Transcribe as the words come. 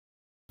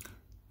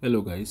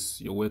Hello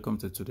guys, you're welcome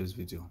to today's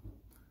video.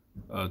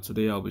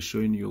 Today I'll be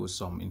showing you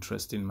some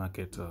interesting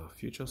market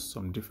futures,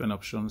 some different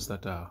options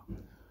that are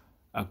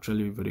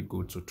actually very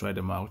good to try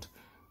them out.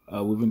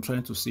 We've been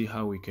trying to see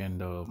how we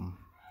can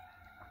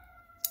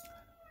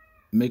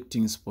make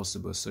things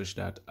possible such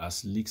that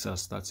as leaks are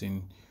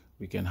starting,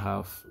 we can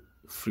have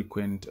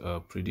frequent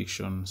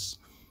predictions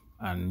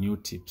and new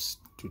tips,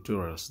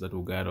 tutorials that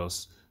will guide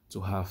us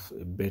to have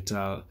a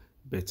better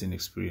betting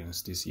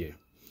experience this year.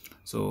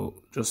 So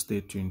just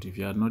stay tuned. If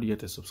you are not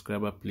yet a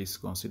subscriber, please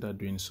consider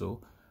doing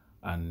so,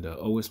 and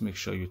always make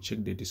sure you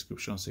check the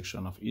description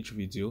section of each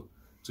video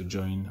to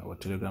join our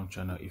Telegram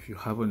channel if you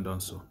haven't done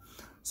so.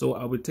 So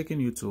I'll be taking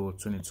you to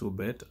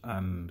 22bet,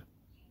 and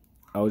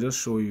I'll just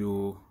show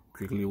you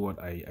quickly what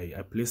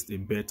I placed a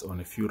bet on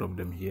a few of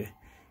them here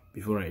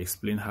before I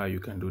explain how you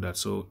can do that.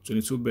 So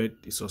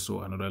 22bet is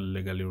also another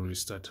legally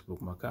registered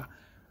bookmaker,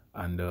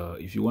 and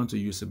if you want to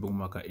use a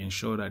bookmaker,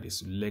 ensure that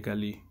it's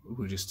legally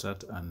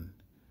registered and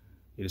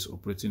it is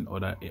operating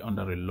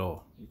under a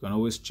law. You can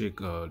always check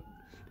the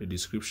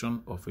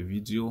description of a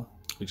video,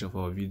 each of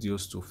our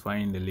videos, to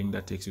find the link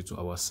that takes you to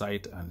our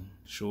site and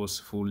shows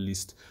full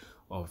list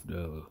of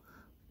the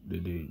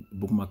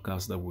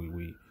bookmakers that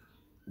we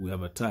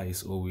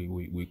advertise or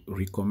we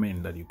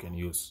recommend that you can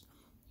use.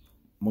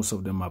 Most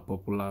of them are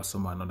popular,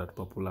 some are not that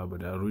popular,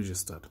 but they are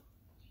registered,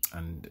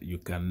 and you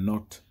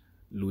cannot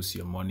lose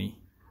your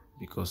money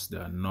because they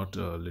are not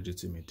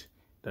legitimate.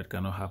 That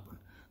cannot happen.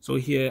 So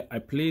here I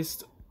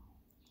placed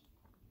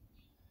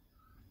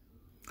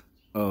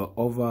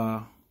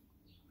over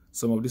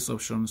some of these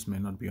options may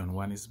not be on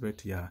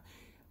 1xbet. Yeah,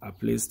 I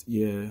placed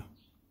here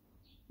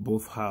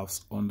both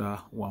halves under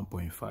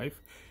 1.5,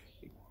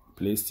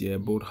 placed here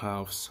both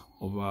halves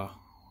over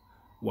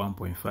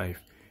 1.5.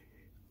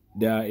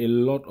 There are a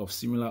lot of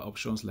similar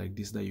options like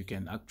this that you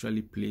can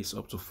actually place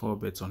up to 4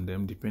 bets on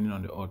them depending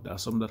on the odds. There are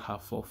some that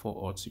have 4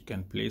 odds you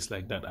can place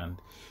like that, and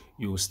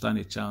you will stand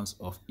a chance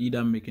of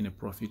either making a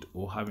profit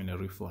or having a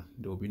refund.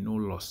 There will be no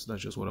loss.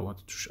 That's just what I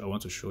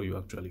want to show you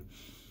actually.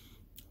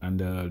 And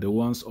the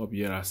ones up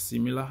here are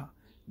similar,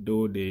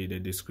 though the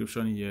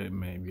description here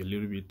may be a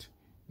little bit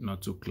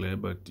not too clear,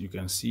 but you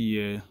can see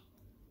here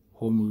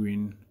home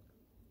win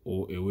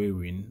or away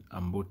win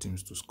and both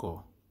teams to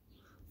score.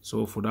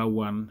 So for that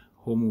one,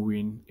 home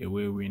win,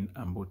 away win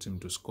and both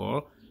teams to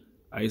score,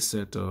 I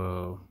set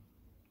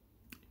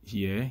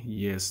here,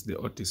 yes, the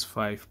odds is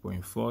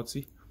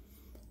 5.40.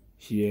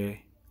 Here,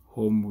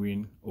 home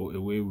win or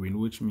away win,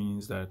 which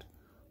means that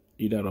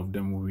either of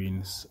them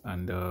wins,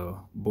 and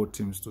both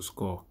teams to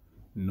score,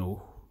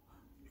 no.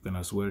 You can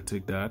as well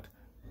take that.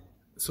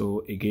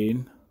 So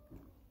again,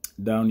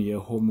 down here,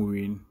 home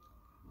win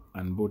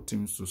and both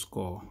teams to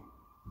score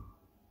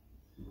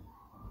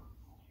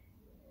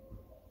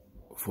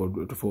for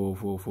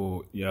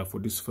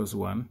this first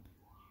one,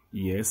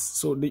 yes.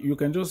 So you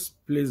can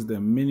just place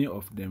them, many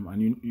of them,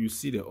 and you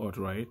see the odds,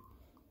 right?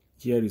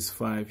 Here is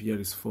 5, here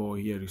is 4,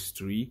 here is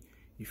 3.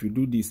 If you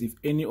do this, if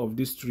any of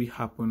these 3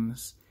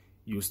 happens,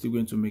 you're still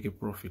going to make a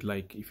profit.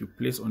 Like if you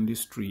place on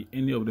this 3,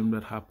 any of them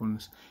that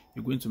happens,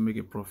 you're going to make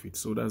a profit.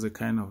 So that's the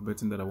kind of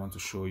betting that I want to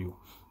show you.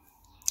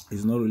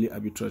 It's not really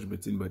arbitrage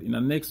betting, but in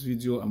the next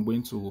video we're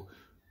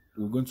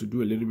going to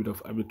do a little bit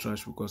of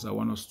arbitrage, because I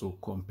want us to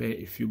compare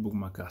a few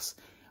bookmakers,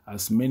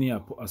 as many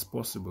as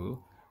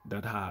possible,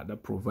 that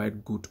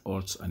provide good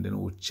odds, and then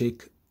we'll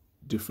check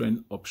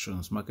different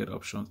options, market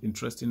options,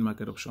 interesting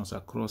market options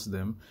across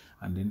them,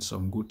 and then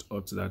some good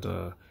odds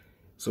that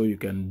so you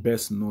can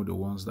best know the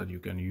ones that you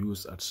can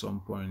use at some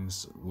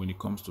points when it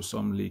comes to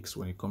some leagues,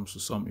 when it comes to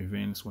some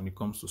events, when it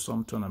comes to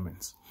some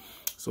tournaments.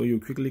 So you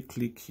quickly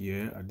click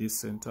here at this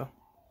center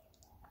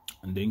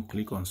and then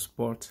click on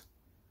sport.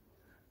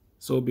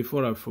 So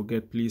before I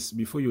forget, please,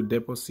 before you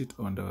deposit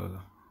on the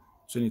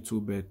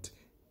 22bet,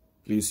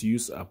 please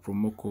use a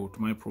promo code,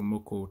 my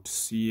promo code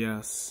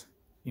SEARS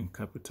in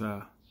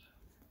capital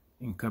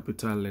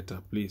letter.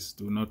 Please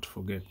do not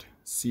forget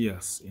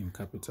SEARS in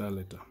capital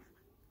letter.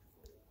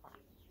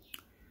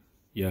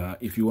 Yeah,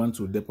 if you want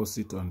to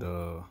deposit on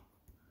the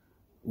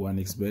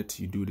 1xbet,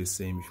 you do the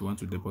same. If you want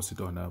to deposit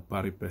on a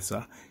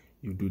PariPesa,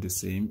 you do the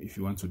same. If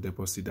you want to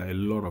deposit, there are a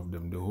lot of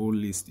them. The whole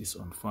list is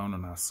found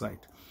on our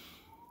site.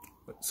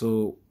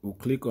 So we'll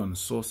click on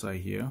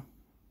Sourceye here,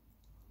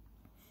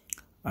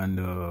 and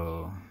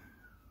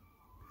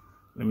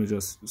let me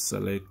just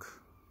select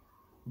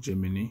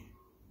Gemini,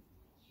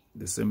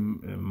 the same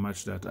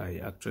match that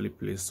I actually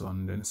placed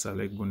on, then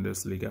select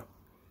Bundesliga.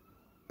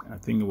 I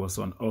think it was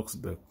on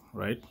Augsburg,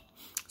 right?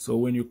 So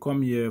when you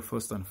come here,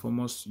 first and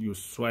foremost, you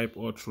swipe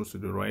all through to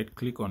the right,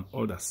 click on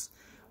others,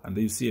 and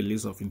then you see a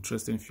list of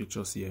interesting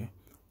features here.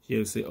 Here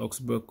you say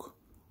Augsburg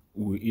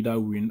will either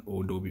win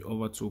or they'll be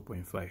over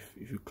 2.5.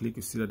 If you click,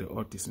 you see that the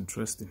odds is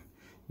interesting.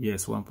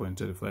 Yes,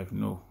 1.35,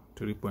 no,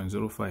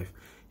 3.05.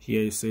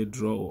 Here you say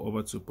draw or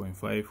over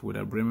 2.5,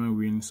 whether Bremen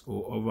wins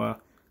or over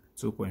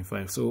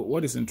 2.5. So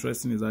what is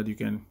interesting is that you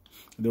can,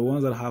 the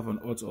ones that have an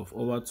odds of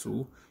over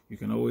 2, you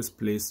can always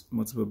place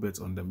multiple bets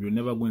on them. You're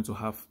never going to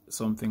have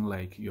something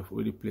like you've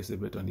already placed a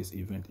bet on this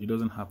event. It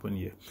doesn't happen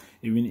here.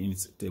 Even in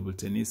table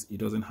tennis, it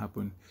doesn't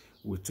happen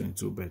with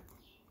 22 bet.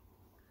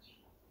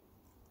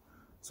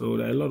 So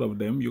there are a lot of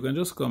them. You can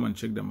just come and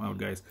check them out,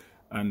 guys.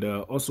 And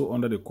also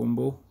under the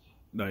combo,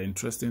 the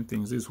interesting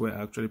things, this is where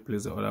I actually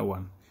place the other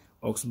one.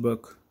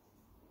 Augsburg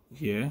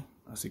here,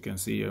 as you can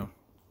see here,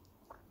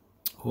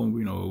 home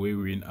win or away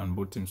win and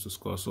both teams to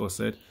score. So I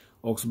said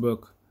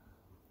Augsburg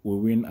will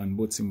win and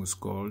both teams will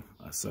score.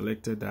 I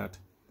selected that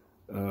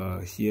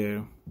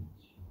here,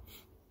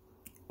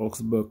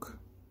 Augsburg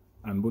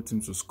and both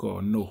teams to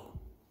score, no.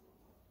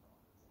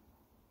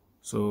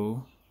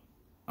 So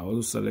I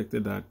also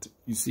selected that.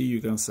 You see, you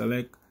can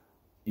select,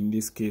 in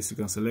this case, you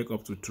can select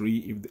up to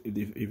 3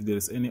 if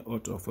there's any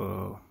odd of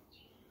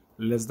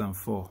less than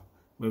 4.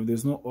 But if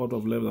there's no odd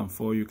of less than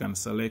 4, you can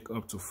select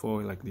up to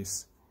 4 like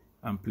this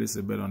and place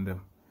a bet on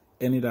them.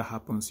 Any that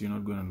happens, you're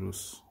not going to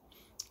lose.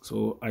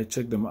 So I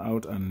checked them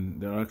out and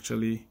they're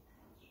actually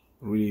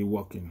really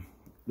working.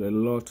 There are a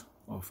lot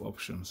of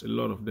options, a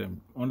lot of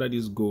them. Under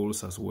these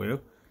goals as well,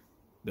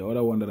 the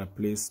other one that I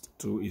placed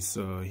too is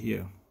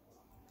here.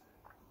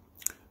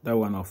 That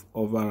one of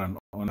over and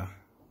under.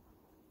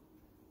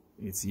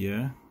 It's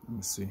here. Let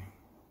me see.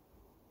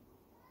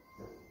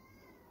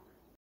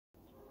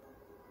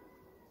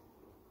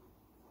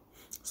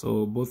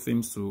 So both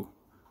teams to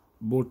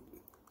both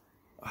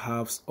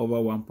halves over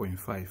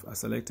 1.5. I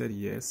selected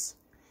yes.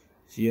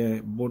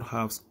 Here both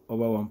halves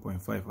over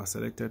 1.5. I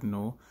selected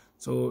no.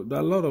 So there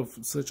are a lot of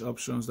such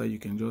options that you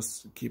can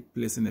just keep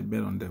placing a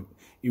bet on them.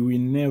 It will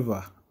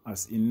never,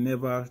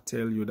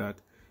 tell you that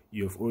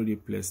you've already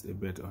placed a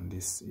bet on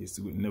this. It's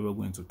never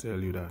going to tell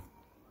you that.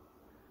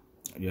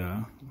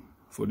 Yeah.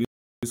 For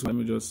this, let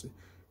me just,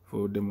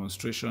 for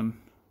demonstration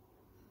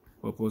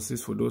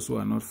purposes, for those who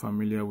are not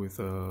familiar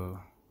with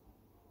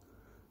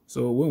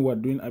so when we're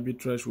doing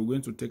arbitrage, we're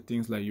going to take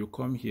things like, you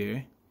come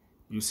here,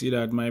 you see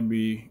that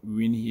maybe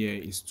win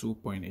here is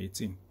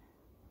 2.18.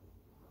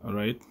 all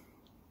right,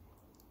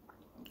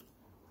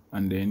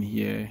 and then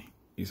here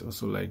is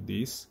also like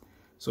this.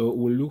 So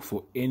we'll look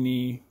for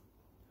any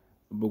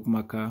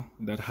bookmaker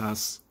that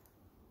has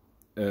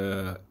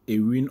a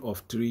win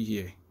of 3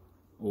 here,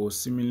 or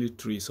seemingly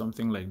 3,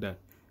 something like that.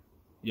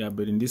 Yeah,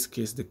 but in this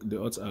case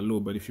the odds are low.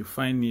 But if you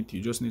find it,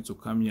 you just need to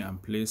come here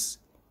and place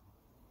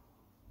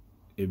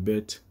a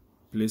bet.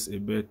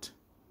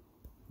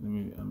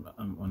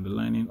 I'm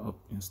underlining up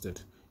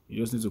instead. You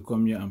just need to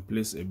come here and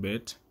place a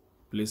bet,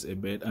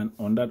 and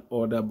on that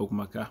other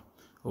bookmaker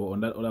or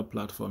on that other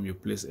platform, you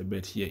place a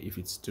bet here if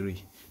it's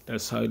 3.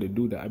 That's how they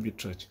do the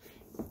arbitrage.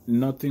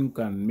 Nothing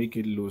can make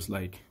it lose.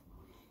 Like,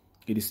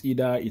 it is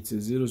either it's a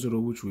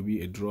 0-0, which will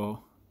be a draw,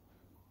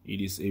 it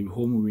is a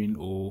home win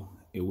or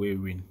away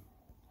win.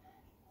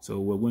 So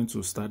we're going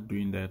to start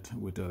doing that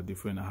with a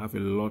different, I have a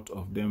lot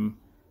of them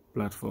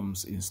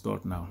platforms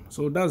installed now.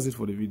 So that's it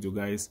for the video,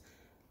 guys.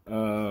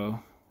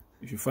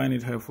 If you find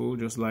it helpful,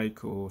 just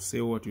like or say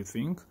what you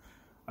think.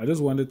 I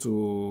just wanted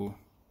to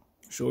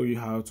show you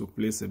how to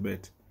place a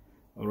bet.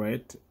 All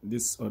right,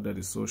 this order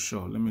is so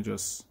short. Let me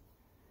just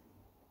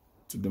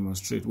to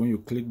demonstrate. When you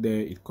click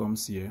there, it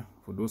comes here.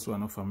 For those who are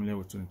not familiar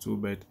with 22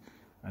 bet,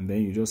 and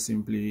then you just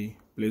simply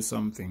place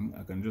something.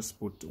 I can just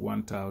put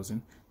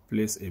 1,000,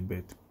 place a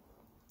bet.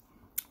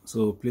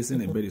 So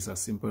placing a bet is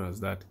as simple as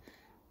that.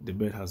 The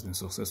bet has been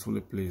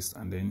successfully placed,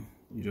 and then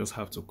you just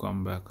have to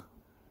come back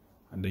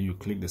and then you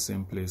click the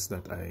same place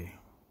that I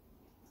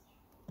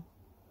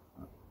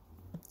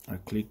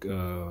click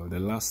the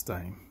last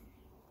time,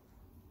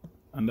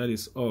 and that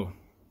is all.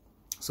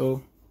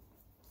 So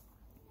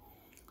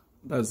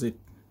that's it.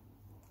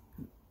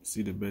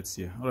 See the bets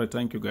here. All right,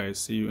 thank you guys.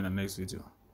 See you in the next video.